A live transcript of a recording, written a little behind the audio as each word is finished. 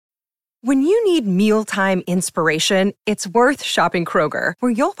When you need mealtime inspiration, it's worth shopping Kroger,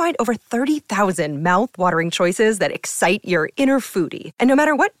 where you'll find over 30,000 mouth-watering choices that excite your inner foodie. And no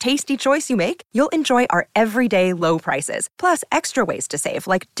matter what tasty choice you make, you'll enjoy our everyday low prices, plus extra ways to save,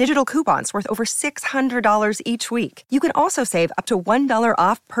 like digital coupons worth over $600 each week. You can also save up to $1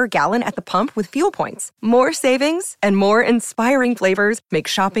 off per gallon at the pump with fuel points. More savings and more inspiring flavors make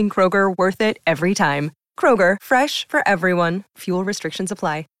shopping Kroger worth it every time. Kroger, fresh for everyone. Fuel restrictions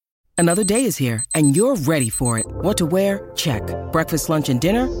apply. Another day is here, and you're ready for it. What to wear? Check. Breakfast, lunch, and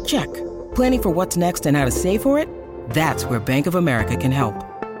dinner? Check. Planning for what's next and how to save for it? That's where Bank of America can help.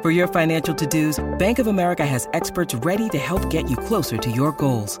 For your financial to-dos, Bank of America has experts ready to help get you closer to your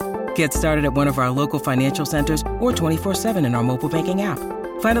goals. Get started at one of our local financial centers or 24/7 in our mobile banking app.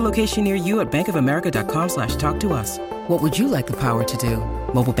 Find a location near you at bankofamerica.com/talktous. What would you like the power to do?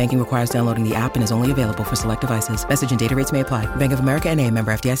 Mobile banking requires downloading the app and is only available for select devices. Message and data rates may apply. Bank of America N.A.,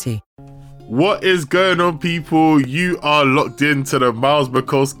 member FDIC. What is going on, people? You are locked into the Miles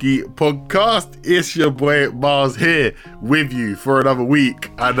Bukowski podcast. It's your boy Miles here with you for another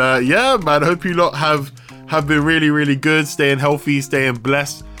week. And yeah, man, I hope you lot have been really good, staying healthy, staying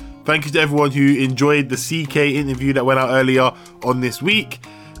blessed. Thank you to everyone who enjoyed the CK interview that went out earlier on this week.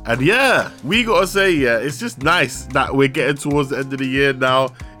 And yeah, we gotta say, it's just nice that we're getting towards the end of the year now.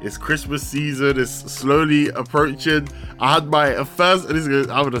 It's Christmas season, it's slowly approaching. I had my first,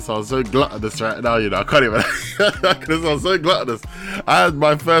 and I'm gonna sound so gluttonous right now, you know, I can't even, I'm gonna sound so gluttonous. I had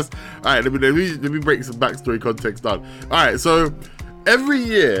my first, alright, let me break some backstory context down. Alright, so every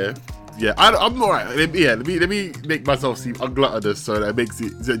year, yeah, I'm not right. Let me make myself seem ungluttonous so that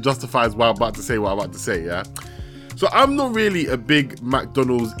it justifies why I'm about to say what I'm about to say, yeah? So I'm not really a big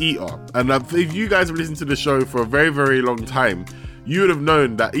McDonald's eater, and if you guys have listened to the show for a very long time, you would have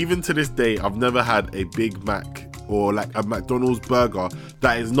known that even to this day I've never had a Big Mac or like a McDonald's burger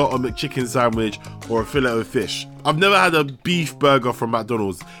that is not a McChicken sandwich or a fillet of fish. I've never had a beef burger from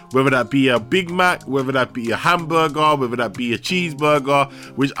McDonald's, whether that be a Big Mac, whether that be a hamburger, whether that be a cheeseburger,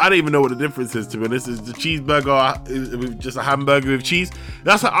 which I don't even know what the difference is, to be honest. Is the cheeseburger with just a hamburger with cheese?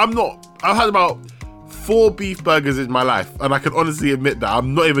 I've had about 4 beef burgers in my life, and I can honestly admit that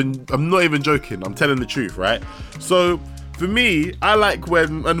I'm not even joking. I'm telling the truth, right? So for me, I like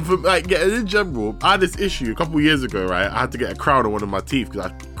when, and for in general, I had this issue a couple of years ago, right? I had to get a crown on one of my teeth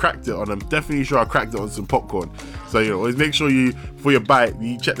because I cracked it on. I'm definitely sure I cracked it on some popcorn. So, you know, always make sure before you bite,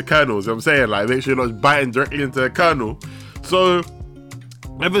 you check the kernels. You know what I'm saying? Like, make sure you're not biting directly into the kernel. So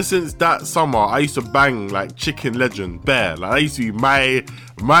ever since that summer, I used to bang like Chicken Legend Bear. Like, that used to be my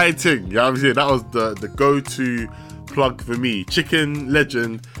thing. You know what I'm saying? That was the go-to plug for me. Chicken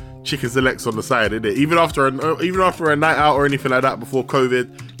Legend, Chicken Selects on the side, innit? Even after a night out or anything like that before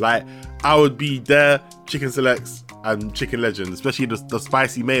COVID, like, I would be there, Chicken Selects and Chicken Legend, especially the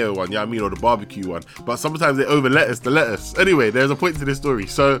spicy mayo one, you know what I mean, or the barbecue one. But sometimes they over the lettuce. Anyway, there's a point to this story.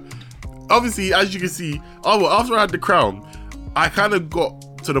 So obviously, as you can see, after I had the crown, I kind of got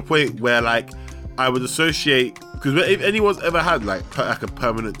to the point where like I would associate, because if anyone's ever had like a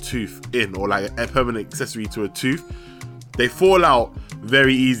permanent tooth in, or like a permanent accessory to a tooth, they fall out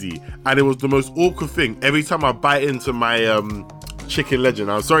very easy. And it was the most awkward thing. Every time I bite into my Chicken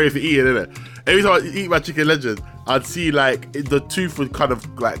Legend, I'm sorry if you eat it, innit? Every time I eat my Chicken Legend, I'd see like the tooth would kind of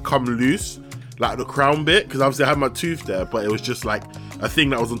like come loose, like the crown bit, because obviously I had my tooth there, but it was just like a thing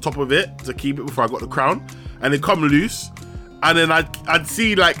that was on top of it to keep it before I got the crown, and it come loose, and then I'd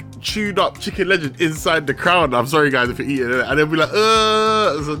see like chewed up Chicken Legend inside the crown. I'm sorry guys if you're eating it, and they'll be like,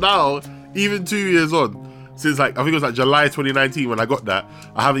 so now, even 2 years on, since like, I think it was like July 2019 when I got that,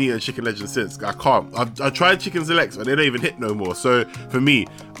 I haven't eaten Chicken Legend since. I can't. I tried Chicken Selects, but they don't even hit no more. So for me,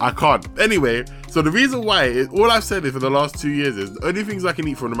 I can't. Anyway, so the reason why, all I've said is for the last 2 years is the only things I can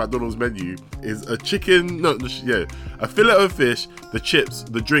eat from the McDonald's menu is a fillet of fish, the chips,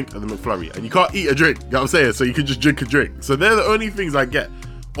 the drink, and the McFlurry. And you can't eat a drink, you know what I'm saying? So you can just drink a drink. So they're the only things I get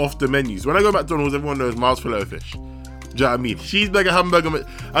off the menus. When I go to McDonald's, everyone knows Miles fillet of fish. Do you know what I mean? Cheeseburger, hamburger.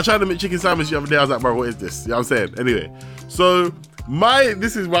 I tried to make chicken sandwich the other day. I was like, bro, what is this? You know what I'm saying? Anyway, so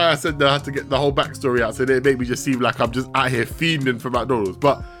this is why I said that I had to get the whole backstory out, so it made me just seem like I'm just out here fiending for McDonald's.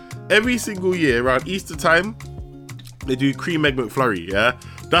 But every single year around Easter time, they do cream egg McFlurry, yeah?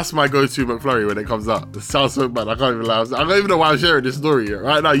 That's my go-to McFlurry when it comes out. It sounds so bad. I can't even lie. I don't even know why I'm sharing this story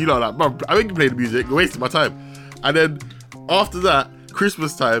right now. You know, like, bro, I think you play the music. You're wasting my time. And then after that,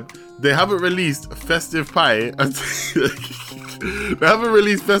 Christmas time, they haven't released festive pie. They haven't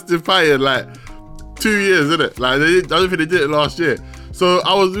released festive pie in like 2 years, innit? Like, I don't think they did it last year. So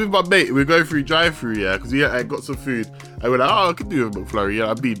I was with my mate. We were going through drive-through, yeah, because I got some food. And we're like, I could do a McFlurry.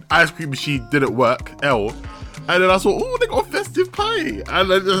 Yeah, I mean, ice cream machine didn't work. And then I saw, oh, they got a festive pie. And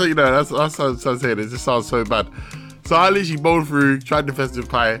then, you know, that's what I'm saying. It just sounds so bad. So I literally bowled through, tried the festive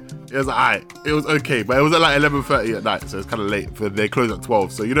pie. It was alright. It was okay, but it was at like 11:30 at night, so it's kind of late. They close at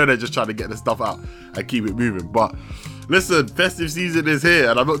 12, so you know they're just trying to get the stuff out and keep it moving. But listen, festive season is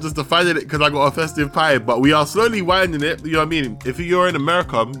here, and I'm not just defining it because I got a festive pie, but we are slowly winding it. You know what I mean? If you're in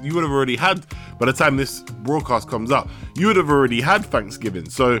America, you would have already had, by the time this broadcast comes out, you would have already had Thanksgiving.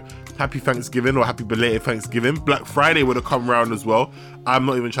 So happy Thanksgiving or happy belated Thanksgiving. Black Friday would have come around as well. I'm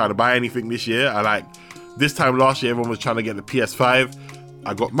not even trying to buy anything this year. This time last year, everyone was trying to get the PS5.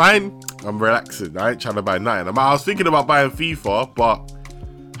 I got mine. I'm relaxing. I ain't trying to buy nothing. I was thinking about buying FIFA,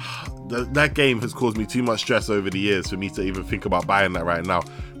 but that game has caused me too much stress over the years for me to even think about buying that right now,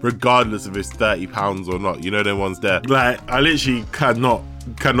 regardless if it's £30 or not. You know them ones there. Like, I literally cannot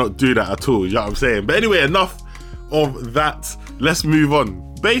do that at all. You know what I'm saying? But anyway, enough of that. Let's move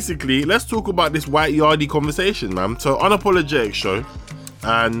on. Basically, let's talk about this White Yardie conversation, man. So, Unapologetic show,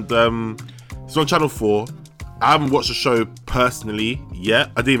 and it's on Channel 4. I haven't watched the show personally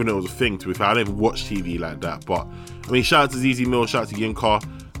yet. I didn't even know it was a thing, to be fair. I don't even watch TV like that. But, I mean, shout out to ZZ Mill, shout out to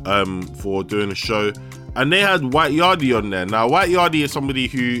Yinka for doing the show. And they had White Yardie on there. Now, White Yardie is somebody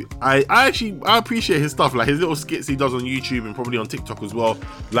who I appreciate his stuff. Like, his little skits he does on YouTube and probably on TikTok as well.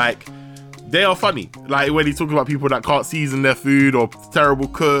 Like, they are funny. Like, when he's talking about people that can't season their food, or terrible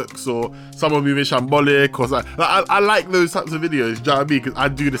cooks, or someone moving shambolic, or something. Like, I like those types of videos, do you know what I mean? Because I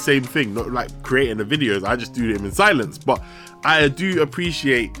do the same thing, not like creating the videos. I just do them in silence. But I do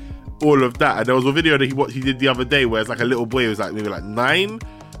appreciate all of that. And there was a video that he did the other day where it's like a little boy who was like maybe like 9,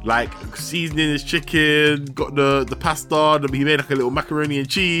 like seasoning his chicken, got the pasta, he made like a little macaroni and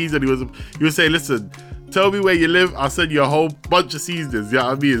cheese, and he was saying, listen, tell me where you live, I'll send you a whole bunch of seasonings, you know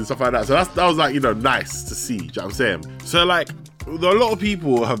what I mean, and stuff like that. So that was like, you know, nice to see, do you know what I'm saying? So like, a lot of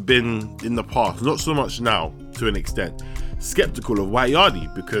people have been in the past, not so much now to an extent, skeptical of White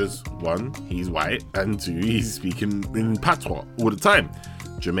Yardie because 1, he's white, and 2, he's speaking in patois all the time.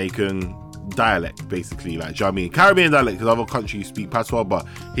 Jamaican dialect, basically, like, do you know what I mean? Caribbean dialect, because other countries speak patois, but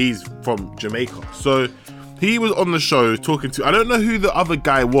he's from Jamaica. So he was on the show talking to, I don't know who the other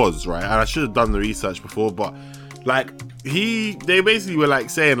guy was, right? And I should have done the research before, but like, they basically were like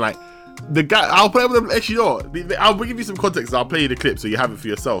saying like, the guy, I'll play with them, actually, I'll give you some context, I'll play you the clip so you have it for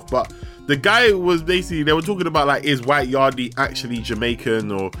yourself. But the guy was basically, they were talking about like, is White Yardie actually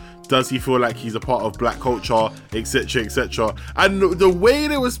Jamaican, or does he feel like he's a part of black culture, etc, etc. And the way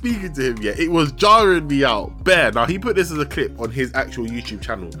they were speaking to him, yeah, it was jarring me out bare. Now, he put this as a clip on his actual YouTube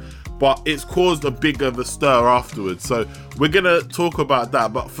channel, but it's caused a big of a stir afterwards, so we're gonna talk about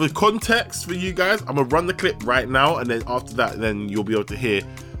that. But for context for you guys, I'm gonna run the clip right now, and then after that, then you'll be able to hear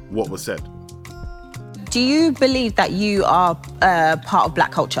what was said. Do you believe that you are part of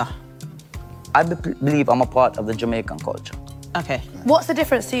black culture? I believe I'm a part of the Jamaican culture. Okay. What's the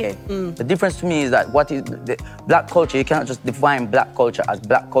difference to you? The difference to me is that what is the black culture, you cannot just define black culture as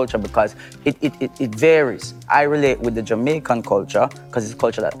black culture because it varies. I relate with the Jamaican culture because it's a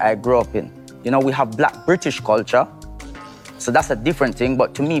culture that I grew up in. You know, we have black British culture, so that's a different thing,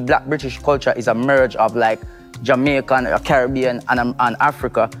 but to me, black British culture is a merge of like Jamaican, Caribbean, and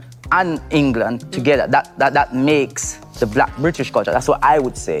Africa, and England together. That makes the black British culture. That's what I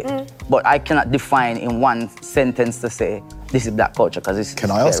would say. But I cannot define in one sentence to say this is black culture because it's.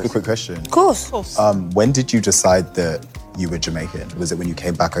 Can I ask a quick question? Of course. When did you decide that you were Jamaican? Was it when you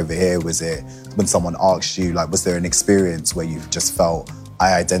came back over here? Was it when someone asked you? Like, was there an experience where you just felt,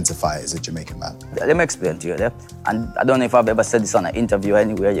 I identify as a Jamaican man? Let me explain to you there. And I don't know if I've ever said this on an interview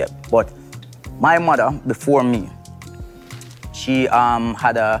anywhere yet, but my mother, before me, she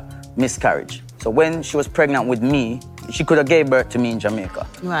had a miscarriage. So when she was pregnant with me, she could have gave birth to me in Jamaica.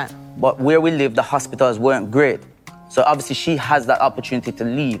 Right. But where we live, the hospitals weren't great. So obviously she has that opportunity to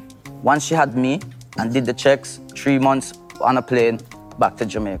leave. Once she had me and did the checks, 3 months on a plane back to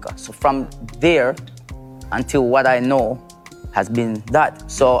Jamaica. So from there until what I know has been that.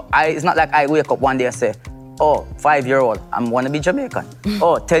 So it's not like I wake up one day and say, oh, 5-year-old, I'm gonna be Jamaican.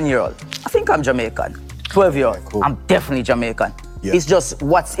 Oh, 10-year-old, I think I'm Jamaican. 12-year-old, yeah, cool. I'm definitely Jamaican. Yeah. It's just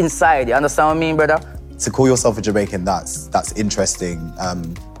what's inside, you understand what I mean, brother? To call yourself a Jamaican, that's interesting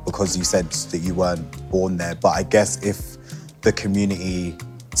because you said that you weren't born there, but I guess if the community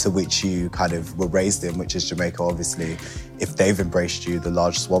to which you kind of were raised in, which is Jamaica, obviously, if they've embraced you, the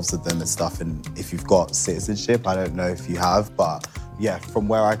large swaths of them and stuff, and if you've got citizenship, I don't know if you have, but yeah, from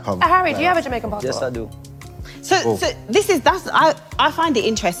where I come from. Harry, do you have a Jamaican passport? Yes, I do. So I find it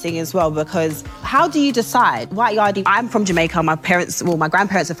interesting as well, because how do you decide? White Yardie, I'm from Jamaica, my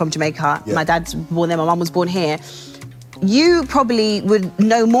grandparents are from Jamaica, yeah. My dad's born there, my mum was born here. You probably would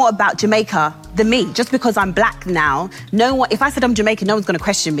know more about Jamaica the me. Just because I'm black now, no one, if I said I'm Jamaican, no one's going to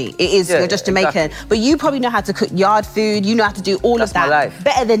question me. It is, you're just Jamaican. Exactly. But you probably know how to cook yard food, you know how to do all of that my life.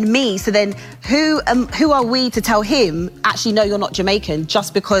 better than me. So then who are we to tell him, actually, no, you're not Jamaican,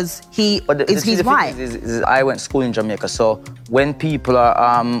 just because he's white? Is I went to school in Jamaica, so when people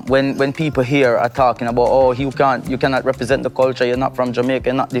are when people here are talking about, oh, you cannot represent the culture, you're not from Jamaica,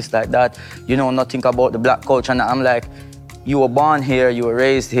 you're not this, like that, you know nothing about the black culture, and I'm like, you were born here, you were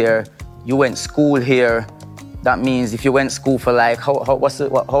raised here, you went to school here. That means if you went to school for like,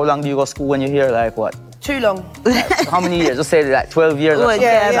 how long do you go to school when you're here? Like what? Too long. How many years? Just say like 12 years or something.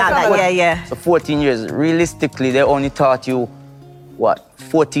 Yeah. So 14 years. Realistically, they only taught you,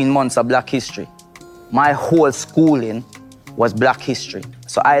 14 months of black history. My whole schooling was black history.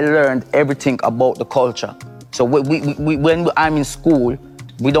 So I learned everything about the culture. So when I'm in school,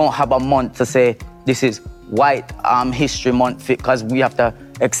 we don't have a month to say, this is white history month, because we have to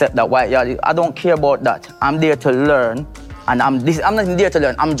accept that white. I don't care about that. I'm there to learn, and I'm not even there to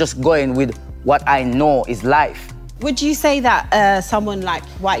learn. I'm just going with what I know is life. Would you say that someone like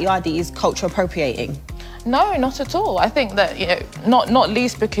White Yardie is culture appropriating? No, not at all. I think that, not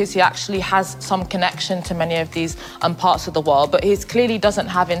least because he actually has some connection to many of these parts of the world, but he clearly doesn't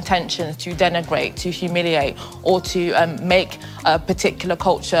have intentions to denigrate, to humiliate, or to make a particular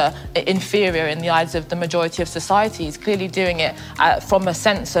culture inferior in the eyes of the majority of society. He's clearly doing it from a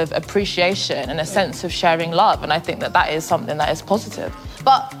sense of appreciation and a sense of sharing love, and I think that is something that is positive.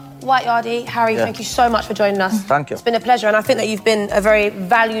 But White Yardie, Harry, thank you so much for joining us. Thank you. It's been a pleasure, and I think that you've been a very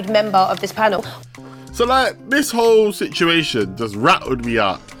valued member of this panel. So like this whole situation just rattled me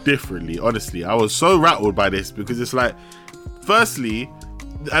out differently, honestly. I was so rattled by this because it's like, firstly,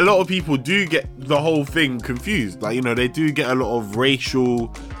 a lot of people do get the whole thing confused. Like, they do get a lot of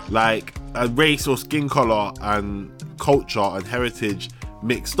racial, like race or skin color and culture and heritage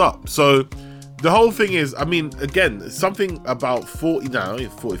mixed up. So the whole thing is, again, something about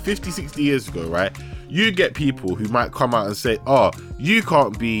 50, 60 years ago, right? You get people who might come out and say, oh, you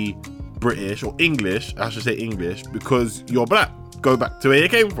can't be British or English, I should say English, because you're black. Go back to where you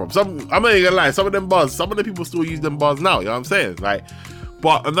came from. I'm not even gonna lie, some of them bars, some of the people still use them bars now, you know what I'm saying?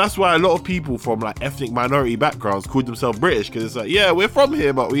 And that's why a lot of people from like ethnic minority backgrounds call themselves British, because it's like, yeah, we're from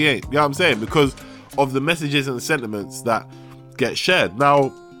here, but we ain't, you know what I'm saying? Because of the messages and the sentiments that get shared. Now,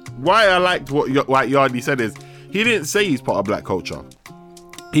 why I liked what White Yardie said is, he didn't say he's part of black culture.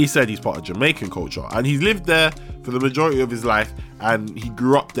 He said he's part of Jamaican culture, and he's lived there for the majority of his life, and he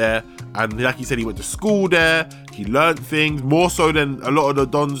grew up there, and like he said, he went to school there, he learned things, more so than a lot of the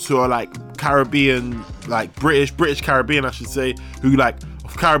dons who are like Caribbean, like British Caribbean, I should say, who like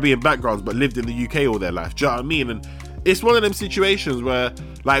of Caribbean backgrounds but lived in the UK all their life. Do you know what I mean? And it's one of them situations where,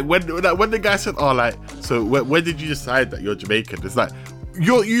 like, when the guy said, oh, like, so when did you decide that you're Jamaican? It's like,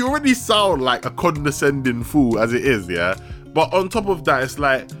 you already sound like a condescending fool as it is, yeah? But on top of that, it's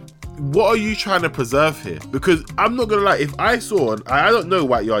like, what are you trying to preserve here? Because I'm not gonna lie, if I saw, I don't know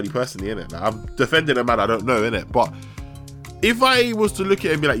White Yardie personally, innit? Like, I'm defending a man I don't know, innit? But if I was to look at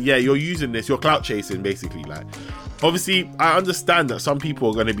it and be like, yeah, you're using this, you're clout chasing, basically. Like, obviously, I understand that some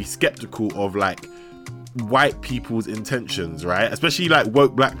people are gonna be skeptical of like white people's intentions, right? Especially like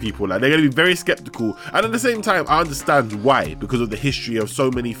woke black people, like they're gonna be very skeptical. And at the same time, I understand why, because of the history of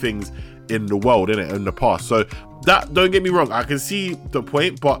so many things in the world, innit, in the past. So that, don't get me wrong, I can see the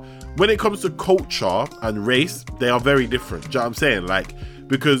point, but when it comes to culture and race, they are very different. Do you know what I'm saying? Like,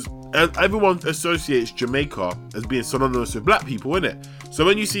 because everyone associates Jamaica as being synonymous with black people, innit? So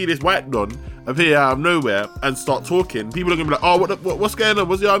when you see this white don appear out of nowhere and start talking, people are gonna be like, oh, what's going on?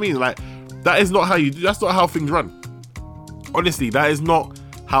 What's, you know what I mean? Like, that is not how you do. That's not how things run. Honestly, that is not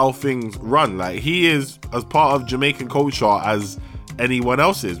how things run. Like, he is as part of Jamaican culture as anyone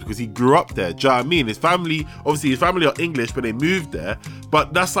else is, because he grew up there. Do you know what I mean? His family are English, but they moved there.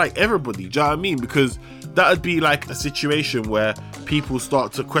 But that's like everybody. Do you know what I mean? Because that would be like a situation where people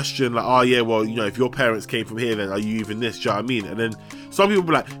start to question, like, oh yeah, well, if your parents came from here, then are you even this? Do you know what I mean? And then some people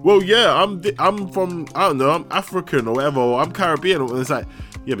be like, well, yeah, I'm from, I don't know, I'm African or whatever, or I'm Caribbean. And it's like,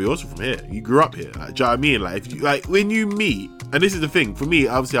 yeah, but you're also from here. You grew up here. Like, do you know what I mean? Like, if you, like, when you meet, and this is the thing for me,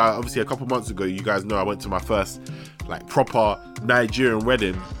 obviously a couple months ago, you guys know I went to my first like proper Nigerian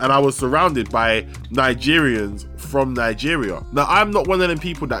wedding, and I was surrounded by Nigerians from Nigeria. Now, I'm not one of them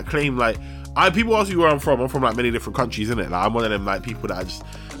people that claim like, people ask me where I'm from like many different countries, innit? Like, I'm one of them like people that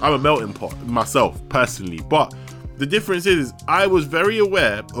I'm a melting pot myself personally. But the difference is, I was very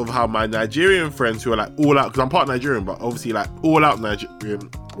aware of how my Nigerian friends who are like all out, because I'm part Nigerian, but obviously like all out Nigerian,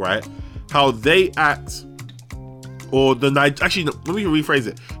 right? How they act, or actually, let me rephrase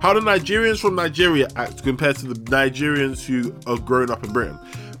it. How the Nigerians from Nigeria act compared to the Nigerians who are growing up in Britain.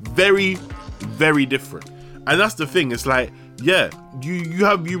 Very very different. And that's the thing. It's like, yeah, you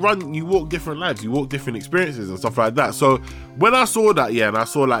walk different lives, you walk different experiences and stuff like that. So when I saw that, yeah, and I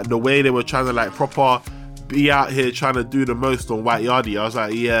saw like the way they were trying to like proper be out here trying to do the most on White Yardie, I was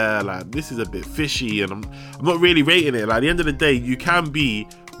like, yeah, like this is a bit fishy, and I'm not really rating it. Like at the end of the day, you can be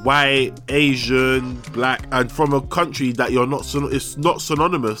white, Asian, black, and from a country that it's not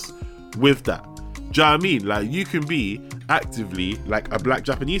synonymous with that. Do you know what I mean? Like you can be actively like a black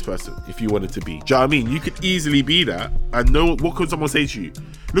Japanese person if you wanted to be. Do you know what I mean? You could easily be that, and what could someone say to you?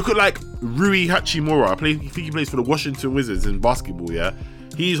 Look at like Rui Hachimura. I think he plays for the Washington Wizards in basketball. Yeah,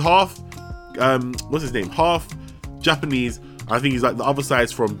 he's half what's his name? Half Japanese. I think he's like the other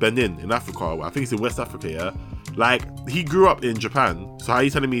side's from Benin in Africa. I think he's in West Africa. Yeah, like he grew up in Japan. So how are you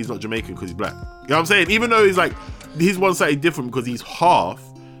telling me he's not Jamaican because he's black? You know what I'm saying? Even though he's like he's one side different because he's half.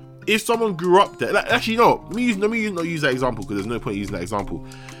 If someone grew up there, like, actually no, let me not use that example because there's no point using that example.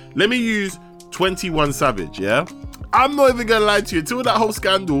 Let me use 21 Savage, yeah? I'm not even gonna lie to you, until that whole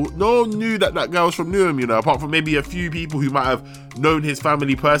scandal, no one knew that girl was from Newham, you know, apart from maybe a few people who might have known his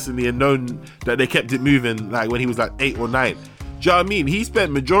family personally and known that they kept it moving like when he was like 8 or 9. Do you know what I mean? He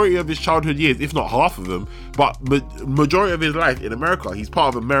spent majority of his childhood years, if not half of them, but majority of his life in America. He's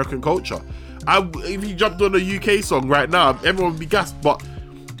part of American culture. If he jumped on a UK song right now, everyone would be gassed, but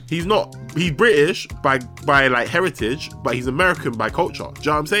he's not. He's British by like heritage, but he's American by culture. Do you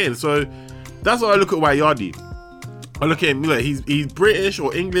know what I'm saying? So that's what I look at White Yardie. I look at him, like, he's British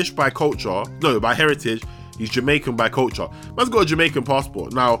or English by culture. No, by heritage. He's Jamaican by culture. Man's got a Jamaican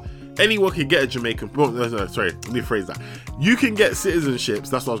passport. Now, anyone can get a Jamaican... sorry, let me phrase that. You can get citizenships.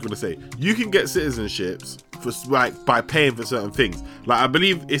 That's what I was going to say. You can get citizenships for like by paying for certain things. Like, I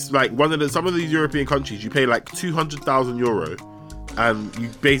believe it's like some of these European countries, you pay like 200,000 euro and you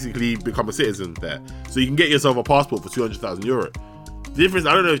basically become a citizen there. So you can get yourself a passport for 200,000 euro. The difference,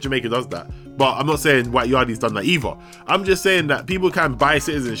 I don't know if Jamaica does that, but I'm not saying White Yardie's done that either. I'm just saying that people can buy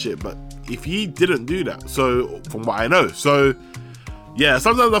citizenship, but if he didn't do that, so from what I know, so yeah,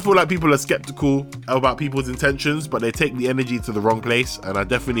 sometimes I feel like people are skeptical about people's intentions, but they take the energy to the wrong place, and I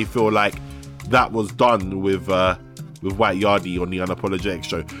definitely feel like that was done with White Yardie on the Unapologetic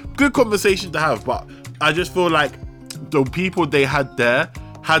show. Good conversation to have, but I just feel like the people they had there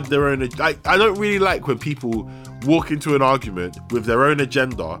had their own. I don't really like when people walk into an argument with their own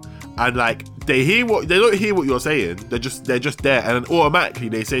agenda and like they don't hear what you're saying. They're just there, and then automatically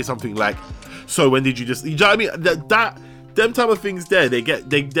they say something like, "So when did you just?" You know what I mean? That them type of things there,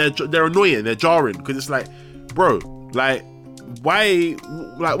 they're annoying, they're jarring, because it's like, bro, like, why,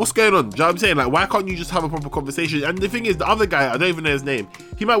 like, what's going on? Do you know what I'm saying? Like, why can't you just have a proper conversation? And the thing is, the other guy, I don't even know his name,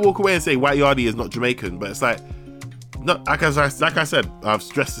 he might walk away and say White Yardie is not Jamaican, but it's like, no, like I said, I've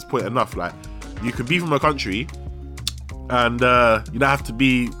stressed this point enough. Like, you can be from a country and you don't have to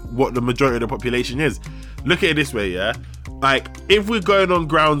be what the majority of the population is. Look at it this way, yeah? Like, if we're going on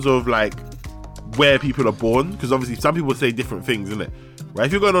grounds of like where people are born, because obviously some people say different things, innit? Right?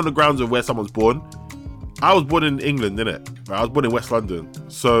 If you're going on the grounds of where someone's born, I was born in England, innit? Right? I was born in West London,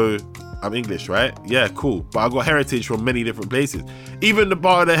 so I'm English, right? Yeah, cool. But I got heritage from many different places. Even the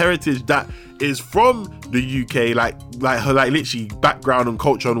part of the heritage that is from the UK, like literally background and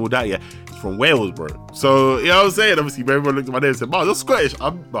culture and all that, yeah, it's from Wales, bro. So, you know what I'm saying? Obviously, everyone looked at my name and said, "Man, you're Scottish."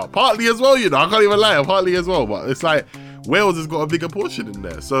 I'm partly as well, you know. I can't even lie, I'm partly as well. But it's like, Wales has got a bigger portion in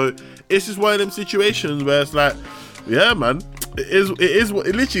there. So, it's just one of them situations where it's like, yeah, man, it is what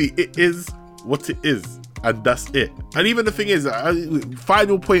it is. And that's it. And even the thing is,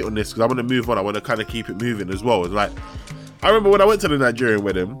 final point on this, because I want to move on, I want to kind of keep it moving as well. It's like, I remember when I went to the Nigerian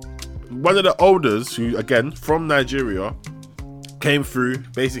wedding, one of the elders, who again from Nigeria, came through,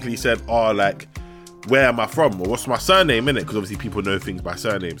 basically said, "Oh, like, where am I from? Or what's my surname, innit?" Because obviously people know things by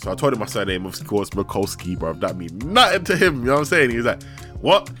surname. So I told him my surname, of course, Mikulski, bro. That means nothing to him, you know what I'm saying? He was like,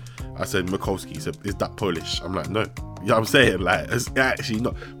 "What?" I said, "Mikulski." He said, "Is that Polish?" I'm like, "No." You know what I'm saying? Like, it's actually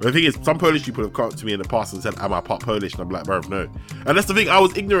not. But the thing is, some Polish people have come to me in the past and said, "Am I part Polish?" And I'm like, "Bruv, no." And that's the thing, I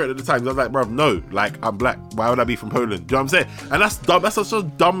was ignorant at the time. I was like, "Bruv, no. Like, I'm black. Why would I be from Poland?" Do you know what I'm saying? And that's dumb. That's such a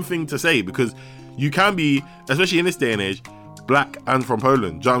dumb thing to say, because you can be, especially in this day and age, black and from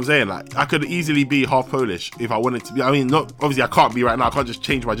Poland. Do you know what I'm saying? Like, I could easily be half Polish if I wanted to be. I mean, not obviously I can't be right now. I can't just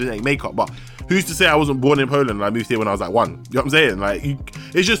change my genetic makeup, but who's to say I wasn't born in Poland and I moved here when I was like 1? You know what I'm saying? Like,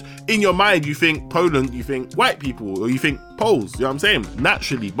 it's just in your mind, you think Poland, you think white people, or you think Poles. You know what I'm saying?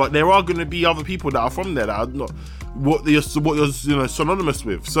 Naturally, but there are going to be other people that are from there that are not what you're synonymous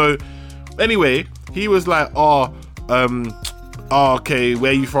with. So anyway, he was like, "Oh, okay,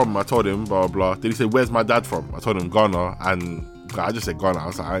 where are you from?" I told him, blah blah. Then he said, "Where's my dad from?" I told him Ghana, and I just said Ghana. I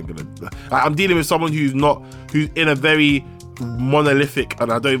was like, I'm dealing with someone who's in a very monolithic,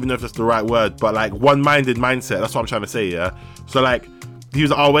 and I don't even know if that's the right word, but like one-minded mindset. That's what I'm trying to say, yeah? So like, he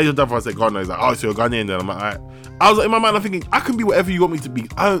was like, oh, where's your dad? I said, God, no. He's like, oh, so you're Ghanaian then? I'm like, all right. I was like, in my mind, I'm thinking, I can be whatever you want me to be.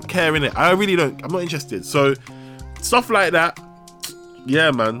 I don't care, innit? I really don't. I'm not interested. So, stuff like that,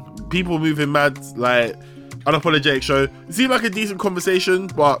 yeah, man. People moving mad, like, Unapologetic show. It seemed like a decent conversation,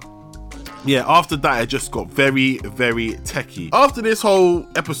 but yeah, after that, it just got very, very techie. After this whole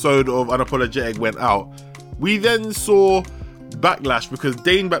episode of Unapologetic went out, we then saw backlash because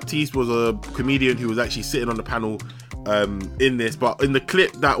Dane Baptiste was a comedian who was actually sitting on the panel in this, but in the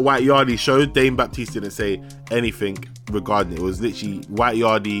clip that White Yardie showed, Dane Baptiste didn't say anything regarding it. It was literally White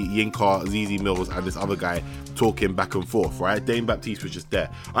Yardie, Yinka, Zizi Mills, and this other guy talking back and forth, right? Dane Baptiste was just there.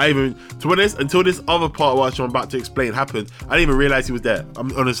 To be honest, until this other part which I'm about to explain happened, I didn't even realize he was there.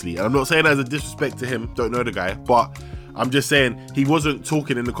 Honestly, and I'm not saying that as a disrespect to him, don't know the guy, but I'm just saying he wasn't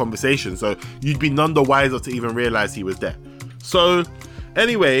talking in the conversation, so you'd be none the wiser to even realize he was there. So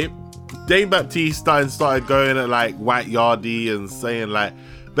anyway, Dane Baptiste started going at like White Yardie and saying like,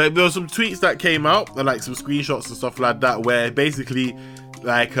 there were some tweets that came out and like some screenshots and stuff like that where basically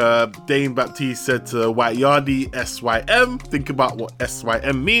like Dane Baptiste said to White Yardie SYM, think about what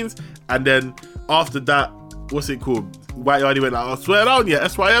SYM means, and then after that, what's it called? White Yardie went like, I swear down, yeah,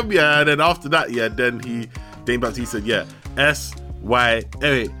 SYM, yeah, and then after that, yeah, then Dane Baptiste said, yeah,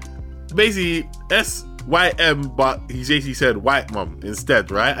 basically SYM, but he basically said white mum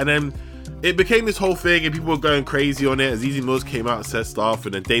instead, right? And then it became this whole thing and people were going crazy on it. Zizi Mills came out and said stuff,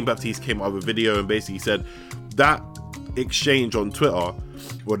 and then Dane Baptiste came out with a video and basically said that exchange on Twitter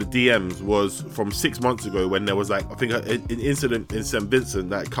or the DMs was from 6 months ago when there was like, I think an incident in St.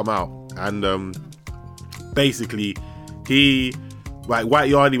 Vincent that come out, and basically he, like,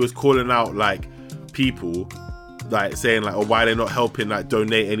 White Yardie was calling out like people, like saying like, oh, why they're not helping like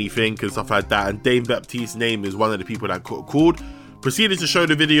donate anything and stuff like that, and Dane Baptiste's name is one of the people that called. Proceeded to show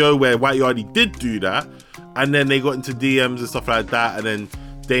the video where White Yardie did do that, and then they got into DMs and stuff like that, and then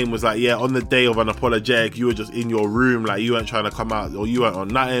Dane was like, yeah, on the day of Unapologetic, you were just in your room, like you weren't trying to come out, or you weren't on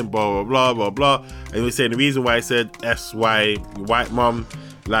nothing, blah blah blah blah blah. And he was saying the reason why I said SY white mum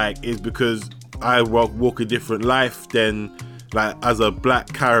like is because I walk a different life than like as a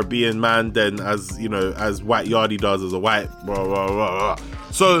black Caribbean man than as, you know, as White Yardie does as a white blah blah blah blah.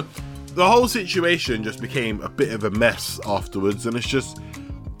 So the whole situation just became a bit of a mess afterwards, and it's just,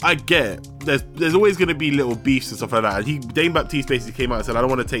 I get there's always going to be little beefs and stuff like that. And Dane Baptiste basically came out and said, I don't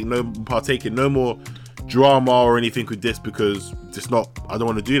want to partake in no more drama or anything with this because it's not, I don't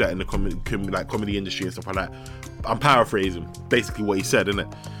want to do that in the comedy industry and stuff like that. I'm paraphrasing basically what he said,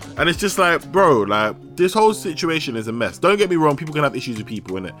 innit? And it's just like, bro, like this whole situation is a mess. Don't get me wrong, people can have issues with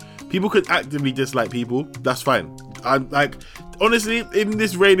people, innit? People could actively dislike people, that's fine. I'm like, honestly, in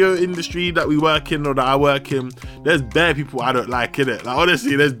this radio industry that we work in or that I work in, there's bare people I don't like, innit? Like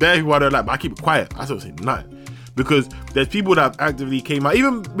honestly, there's bare people I don't like, but I keep it quiet. I don't say nothing. Because there's people that have actively came out,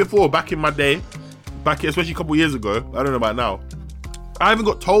 even before, back in my day, especially a couple years ago, I don't know about now, I even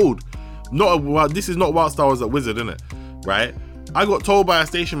got told, this is not whilst I was at Wizard, innit? Right? I got told by a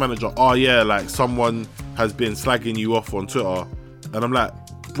station manager, oh yeah, like someone has been slagging you off on Twitter. And I'm like,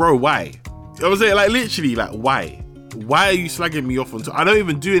 bro, why? I was saying, like, literally, like, why? Why are you slagging me off on Twitter? I don't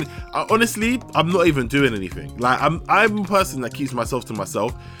even do it. Honestly, I'm not even doing anything. Like, I'm a person that keeps myself to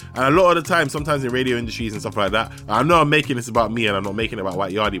myself. And a lot of the time, sometimes in radio industries and stuff like that, I know I'm making this about me and I'm not making it about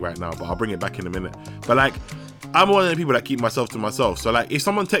White Yardie right now, but I'll bring it back in a minute. But like, I'm one of the people that keep myself to myself. So like, if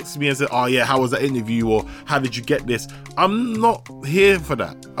someone texts me and says, oh yeah, how was that interview? Or how did you get this? I'm not here for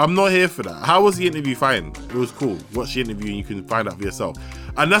that. I'm not here for that. How was the interview? Fine. It was cool. Watch the interview and you can find out for yourself.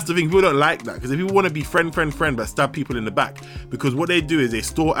 And that's the thing, people don't like that, because if people want to be friend but stab people in the back, because what they do is they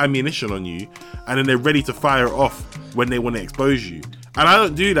store ammunition on you and then they're ready to fire it off when they want to expose you. And I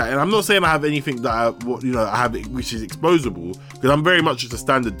don't do that. And I'm not saying I have anything that I have which is exposable, because I'm very much just a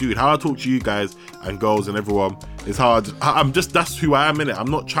standard dude. How I talk to you guys and girls and everyone is hard. That's who I am, innit?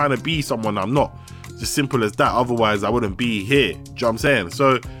 I'm not trying to be someone I'm not. Just simple as that. Otherwise I wouldn't be here. Do you know what I'm saying?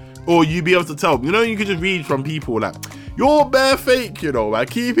 So, or you be able to tell, you know, you could just read from people like, you're bare fake, you know, man.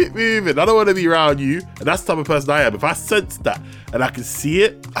 Keep it moving. I don't want to be around you. And that's the type of person I am. If I sense that and I can see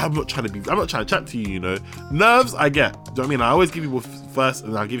it, I'm not trying to chat to you, you know. Nerves, I get. Do you know what I mean? I always give people first,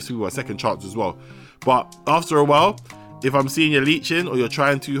 and I give people a second chance as well. But after a while, if I'm seeing you're leeching or you're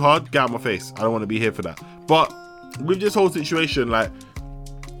trying too hard, get out of my face. I don't want to be here for that. But with this whole situation, like,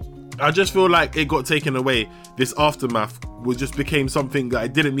 I just feel like it got taken away. This aftermath just became something that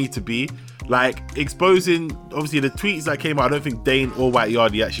it didn't need to be. Like, exposing, obviously, the tweets that came out, I don't think Dane or White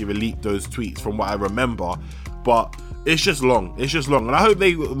Yardie actually leaked those tweets from what I remember. But it's just long. And I hope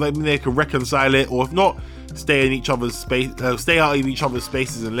they can reconcile it, or if not, stay in each other's space, stay out of each other's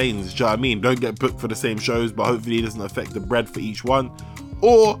spaces and lanes. Do you know what I mean? Don't get booked for the same shows, but hopefully it doesn't affect the bread for each one.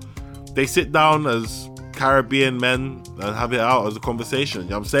 Or they sit down as Caribbean men and have it out as a conversation. You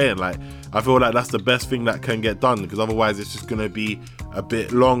know what I'm saying? Like, I feel like that's the best thing that can get done, because otherwise it's just gonna be a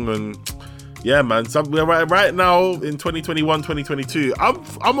bit long. And yeah, man, right now in 2021, 2022,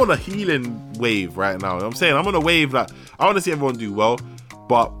 I'm on a healing wave right now. You know what I'm saying? I'm on a wave that I want to see everyone do well,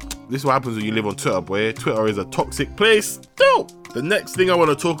 but this is what happens when you live on Twitter, boy. Twitter is a toxic place. Still, the next thing I want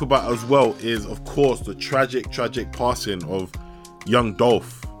to talk about as well is, of course, the tragic passing of Young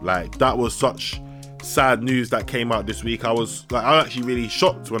Dolph. Like, that was such sad news that came out this week. I was actually really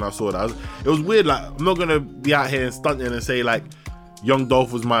shocked when I saw that. It was weird. Like, I'm not gonna be out here and stunting and say like Young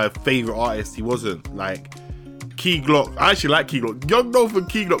Dolph was my favorite artist. He wasn't. Like, Key Glock, I actually like Key Glock. Young Dolph and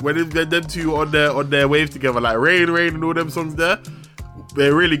Key Glock, when them two on their wave together, like Rain and all them songs there,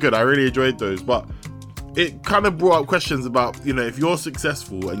 they're really good. I really enjoyed those. But it kind of brought up questions about, you know, if you're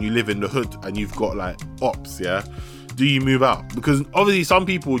successful and you live in the hood and you've got like ops, yeah, do you move out? Because obviously some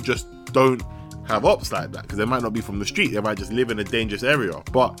people just don't have ops like that, because they might not be from the street, they might just live in a dangerous area.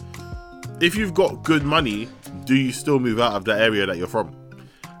 But if you've got good money, do you still move out of the area that you're from?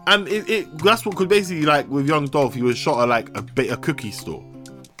 And that's what, because basically, like with Young Dolph, he was shot at like a cookie store,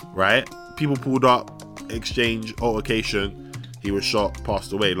 right? People pulled up, exchange, altercation, he was shot,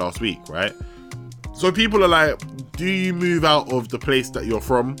 passed away last week, right? So people are like, do you move out of the place that you're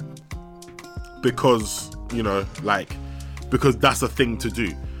from because, you know, like, because that's a thing to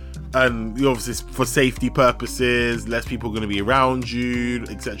do? And obviously for safety purposes, less people are going to be around you,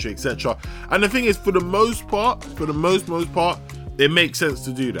 etc, etc. And the thing is, for the most part, it makes sense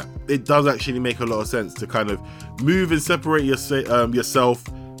to do that. It does actually make a lot of sense to kind of move and separate yourself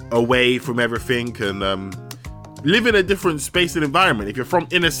away from everything, and live in a different space and environment. If you're from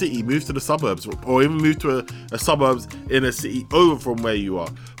inner city, move to the suburbs, or even move to a suburbs in a city over from where you are.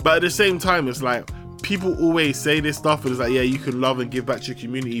 But at the same time, it's like, people always say this stuff, and it's like, yeah, you can love and give back to your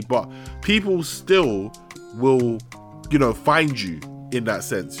community, but people still will, you know, find you in that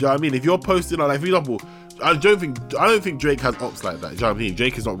sense. You know what I mean? If you're posting on, like, for example, I don't think Drake has ops like that. You know what I mean?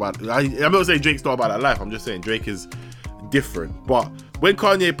 Drake is not about, I'm not saying Drake's not about that life. I'm just saying Drake is different. But when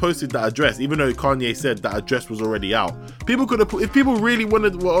Kanye posted that address, even though Kanye said that address was already out, people could have, if people really were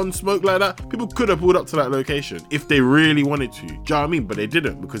on smoke like that, people could have pulled up to that location if they really wanted to. Do you know what I mean? But they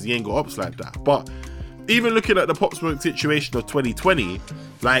didn't, because he ain't got ops like that. But even looking at the Pop Smoke situation of 2020,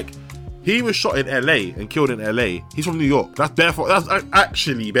 like, he was shot in LA and killed in LA. He's from New York. That's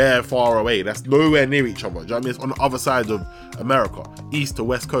actually bare far away. That's nowhere near each other. Do you know what I mean? It's on the other side of America, east to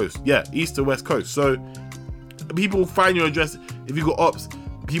west coast. Yeah, east to west coast. So people find your address. If you got ops,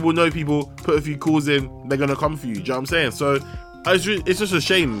 people know people, put a few calls in, they're gonna come for you. Do you know what I'm saying? So it's just a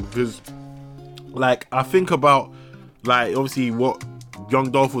shame, because, like, I think about, like, obviously what Young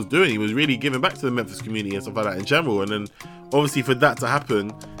Dolph was doing. He was really giving back to the Memphis community and stuff like that in general. And then obviously for that to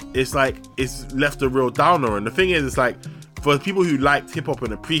happen, it's like, it's left a real downer. And the thing is, it's like, for people who liked hip hop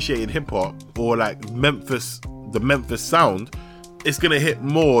and appreciated hip hop, or like the Memphis sound, it's gonna hit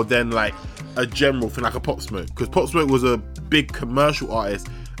more than like a general thing like a Pop Smoke, because Pop Smoke was a big commercial artist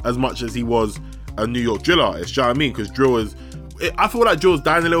as much as he was a New York drill artist. Do you know what I mean? Because drill is, I feel like drill's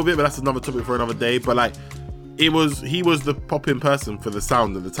dying a little bit, but that's another topic for another day. But like, he was the popping person for the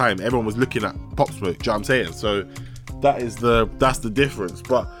sound at the time. Everyone was looking at Pop Smoke. Do you know what I'm saying? So that's the difference.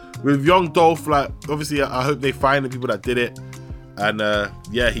 But with Young Dolph, like, obviously I hope they find the people that did it, and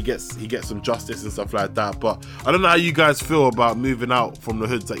yeah, he gets some justice and stuff like that. But I don't know how you guys feel about moving out from the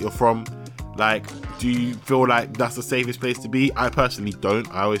hoods that you're from. Like, do you feel like that's the safest place to be? I personally don't.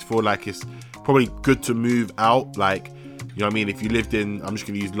 I always feel like it's probably good to move out. Like, you know what I mean? If you lived in, I'm just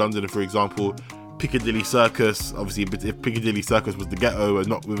going to use London for example, Piccadilly Circus, obviously, if Piccadilly Circus was the ghetto and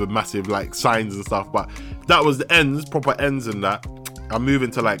not with a massive like signs and stuff, but if that was the ends, proper ends, and that, I'm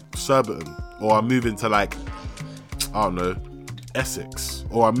moving to like Surbiton, or I'm moving to like, I don't know, Essex,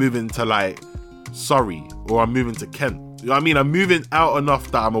 or I'm moving to like Surrey, or I'm moving to Kent. You know what I mean? I'm moving out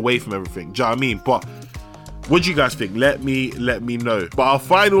enough that I'm away from everything. Do you know what I mean? But what do you guys think? Let me know. But our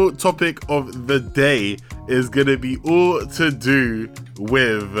final topic of the day is gonna be all to do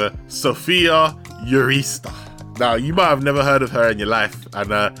with Sophia Urista. Now, you might have never heard of her in your life,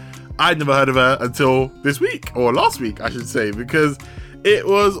 and I'd never heard of her until this week, or last week, I should say, because it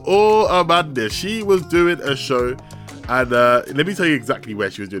was all a madness. She was doing a show, and let me tell you exactly where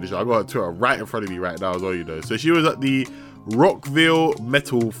she was doing the show. I got her Twitter right in front of me right now, as all you know. So she was at the Rockville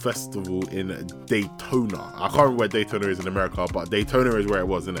Metal Festival in Daytona. I can't remember where Daytona is in America, but Daytona is where it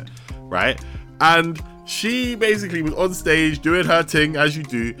was, isn't it? Right? And she basically was on stage doing her thing as you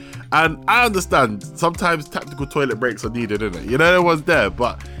do, and I understand sometimes tactical toilet breaks are needed, isn't it? You know, everyone's there,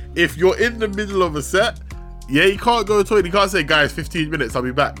 but if you're in the middle of a set, yeah, you can't go to the toilet. You can't say, guys, 15 minutes, I'll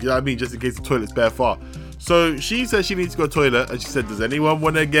be back. You know what I mean? Just in case the toilet's bare far. So she said she needs to go to the toilet, and she said, does anyone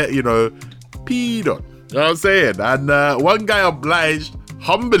want to get, you know, peed on? You know what I'm saying? And one guy obliged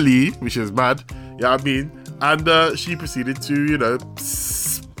humbly, which is mad. You know what I mean? And she proceeded to, you know,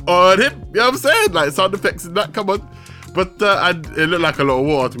 on him. You know what I'm saying? Like sound effects and that, come on. But and it looked like a lot of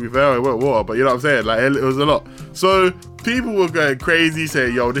water, to be fair. It wasn't water, but you know what I'm saying? Like it was a lot. So people were going crazy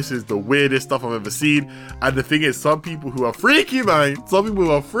saying, yo, this is the weirdest stuff I've ever seen. And the thing is, some people who are freaky mind,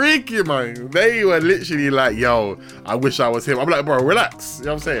 they were literally like, yo, I wish I was him. I'm like, bro, relax. You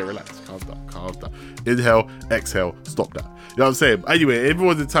know what I'm saying? Relax, calm down. Inhale, exhale, stop that. You know what I'm saying? Anyway,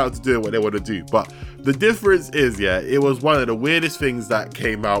 everyone's entitled to do what they want to do. But the difference is, yeah, it was one of the weirdest things that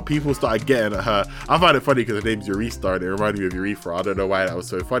came out. People started getting at her. I find it funny because her name's Eureka and it reminded me of Urethra. I don't know why that was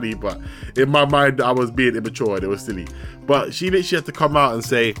so funny, but in my mind, I was being immature and it was silly. But she literally had to come out and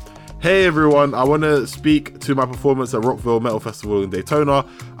say, hey everyone, I want to speak to my performance at Rockville Metal Festival in Daytona.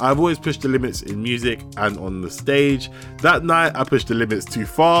 I've always pushed the limits in music and on the stage. That night I pushed the limits too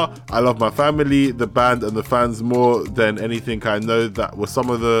far. I love my family, the band and the fans more than anything. I know that was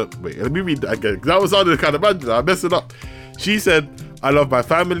some of the... Wait, let me read that again, because that was sounding kind of bad. I messed it up. She said, I love my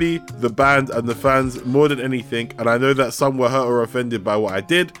family, the band and the fans more than anything, and I know that some were hurt or offended by what I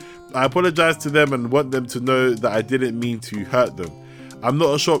did. I apologize to them and want them to know that I didn't mean to hurt them. I'm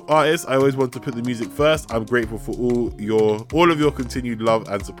not a shock artist. I always want to put the music first. I'm grateful for all of your continued love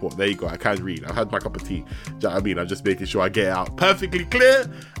and support. There you go. I can't read. I've had my cup of tea. Do you know what I mean? I'm just making sure I get it out perfectly clear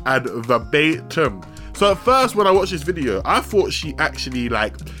and verbatim. So at first, when I watched this video, I thought she actually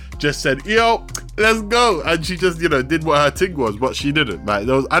like just said, yo, let's go. And she just, you know, did what her thing was, but she didn't. Like,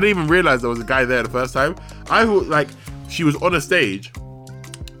 I didn't even realize there was a guy there the first time. I thought like she was on a stage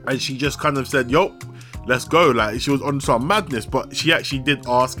and she just kind of said, yo, let's go. Like she was on some madness, but she actually did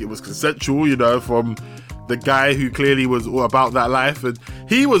ask. It was consensual, you know, from the guy who clearly was all about that life, and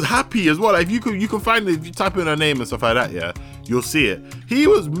he was happy as well. Like you can find it if you type in her name and stuff like that, yeah, you'll see it. He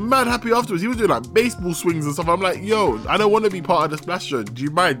was mad happy afterwards. He was doing like baseball swings and stuff. I'm like, yo, I don't want to be part of the splash zone. Do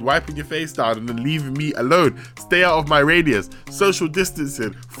you mind wiping your face down and then leaving me alone? Stay out of my radius. Social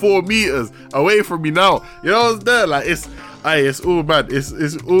distancing, 4 meters away from me now. You know what's there? Like it's all bad.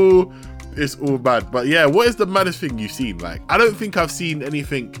 It's all bad. But yeah, what is the maddest thing you've seen? Like, I don't think I've seen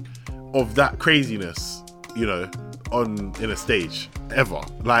anything of that craziness, you know, in a stage ever.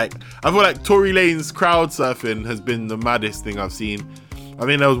 Like, I feel like Tory Lane's crowd surfing has been the maddest thing I've seen. I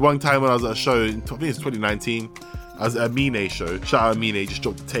mean, there was one time when I was at a show, I think it's 2019, I was at a Mine show. Shout out Mine, he just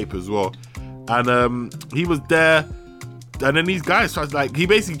dropped the tape as well. And he was there, and then these guys started, like, he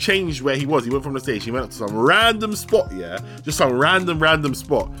basically changed where he was. He went from the stage, he went up to some random spot, yeah? Just some random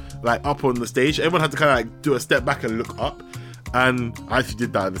spot, like up on the stage. Everyone had to kind of like do a step back and look up. And I actually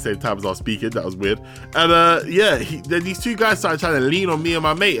did that at the same time as I was speaking. That was weird. And yeah, then these two guys started trying to lean on me and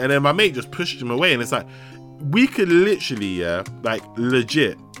my mate, and then my mate just pushed him away. And it's like, we could literally, yeah, like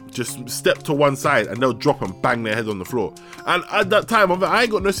legit just step to one side and they'll drop and bang their heads on the floor. And at that time, I'm like, I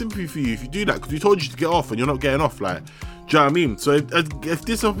ain't got no sympathy for you if you do that, because we told you to get off and you're not getting off. Like, do you know what I mean? So if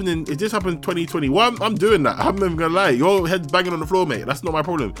this happened in 2021, I'm doing that. I'm not even gonna lie. Your head's banging on the floor, mate. That's not my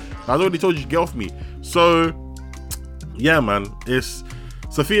problem. I already told you to get off me. So yeah, man, it's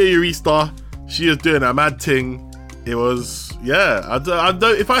Sophia Eureka. She is doing a mad thing. It was, yeah. I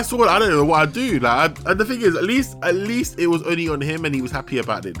don't. If I saw it, I don't know what I'd do. Like, and the thing is, at least it was only on him, and he was happy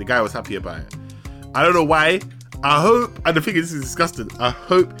about it. The guy was happy about it. I don't know why. I hope, and the thing is, this is disgusting. I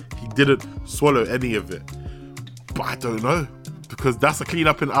hope he didn't swallow any of it. But I don't know, because that's a clean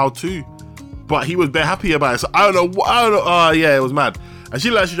up in aisle 2. But he was very happy about it. So I don't know. Oh yeah, it was mad. And she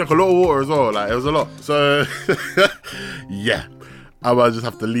drank a lot of water as well. Like, it was a lot. So yeah, I might just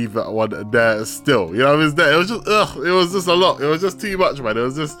have to leave that one there still. You know, it was there. It was just it was just a lot. It was just too much, man. It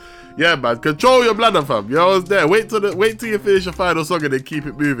was just, yeah, man. Control your bladder, fam. You know, I was there. Wait till you finish your final song and then keep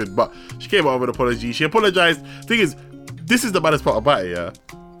it moving. But she came out with an apology. She apologized. Thing is, this is the baddest part about it. Yeah,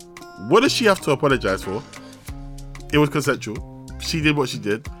 what does she have to apologize for? It was consensual. She did what she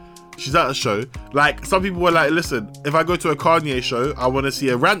did. She's at a show. Like, some people were like, listen, if I go to a Kanye show, I want to see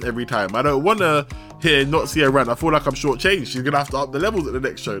a rant every time. I don't want to not see a rant. I feel like I'm shortchanged. She's going to have to up the levels at the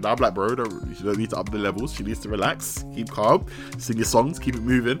next show. Now I'm like, bro, she don't need to up the levels. She needs to relax, keep calm, sing your songs, keep it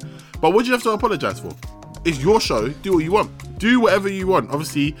moving. But what do you have to apologize for? It's your show. Do what you want. Do whatever you want.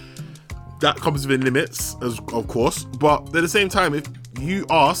 Obviously, that comes within limits, of course. But at the same time, if you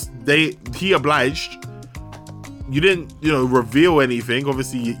asked, he obliged. you didn't, reveal anything.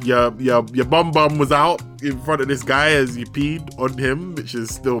 Obviously, your bum was out in front of this guy as you peed on him, which is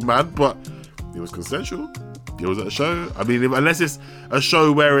still mad, but it was consensual. It was at a show. I mean, unless it's a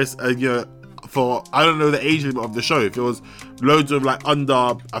show where it's, for, I don't know the age limit of the show. If it was loads of like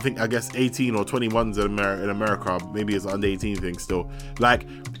under, I guess 18 or 21s in America, maybe it's an under 18 thing still. Like,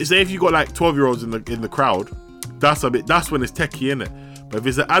 say if you got like 12-year-olds in the crowd, that's when it's techie, innit? But if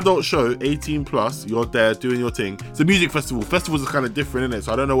it's an adult show, 18 plus, you're there doing your thing. It's a music festival. Festivals are kind of different, innit?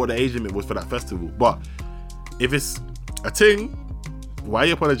 So I don't know what the age limit was for that festival. But if it's a thing, why are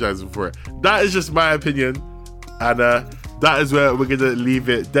you apologizing for it? That is just my opinion. And that is where we're going to leave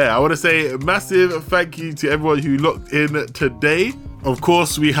it there. I want to say a massive thank you to everyone who looked in today. Of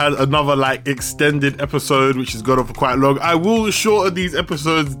course, we had another like extended episode, which has gone on for quite long. I will shorten these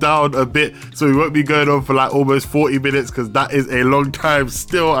episodes down a bit, so we won't be going on for like almost 40 minutes, because that is a long time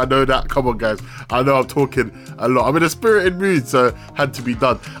still. I know that. Come on, guys. I know I'm talking a lot. I'm in a spirited mood, so had to be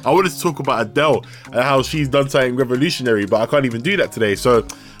done. I wanted to talk about Adele and how she's done something revolutionary, but I can't even do that today. So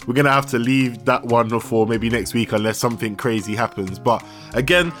we're going to have to leave that one for maybe next week unless something crazy happens. But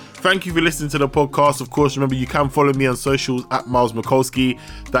again, thank you for listening to the podcast. Of course, remember you can follow me on socials at Miles Mikulski.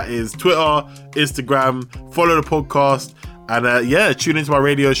 That is Twitter, Instagram. Follow the podcast. And tune into my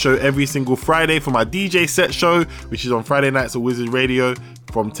radio show every single Friday for my DJ set show, which is on Friday nights on Wizard Radio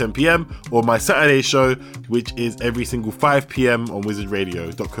from 10 p.m, or my Saturday show, which is every single 5 p.m. on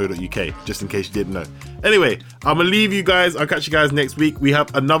wizardradio.co.uk, just in case you didn't know. Anyway, I'm going to leave you guys. I'll catch you guys next week. We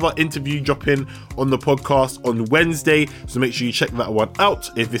have another interview dropping on the podcast on Wednesday, so make sure you check that one out.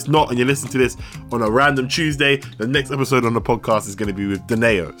 If it's not and you listen to this on a random Tuesday, the next episode on the podcast is going to be with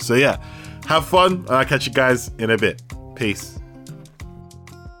Deneo. So yeah, have fun, and I'll catch you guys in a bit. Peace.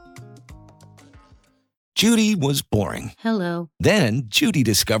 Judy was boring. Hello. Then Judy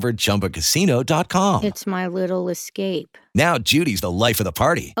discovered ChumbaCasino.com. It's my little escape. Now Judy's the life of the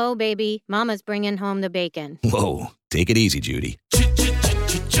party. Oh, baby, mama's bringing home the bacon. Whoa, take it easy, Judy.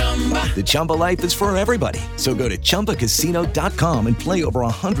 The Chumba life is for everybody. So go to ChumbaCasino.com and play over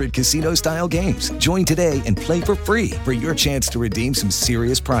 100 casino-style games. Join today and play for free for your chance to redeem some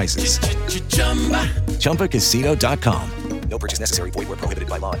serious prizes. ChumbaCasino.com. No purchase necessary. Void where prohibited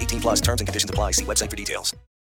by law. 18 plus terms and conditions apply. See website for details.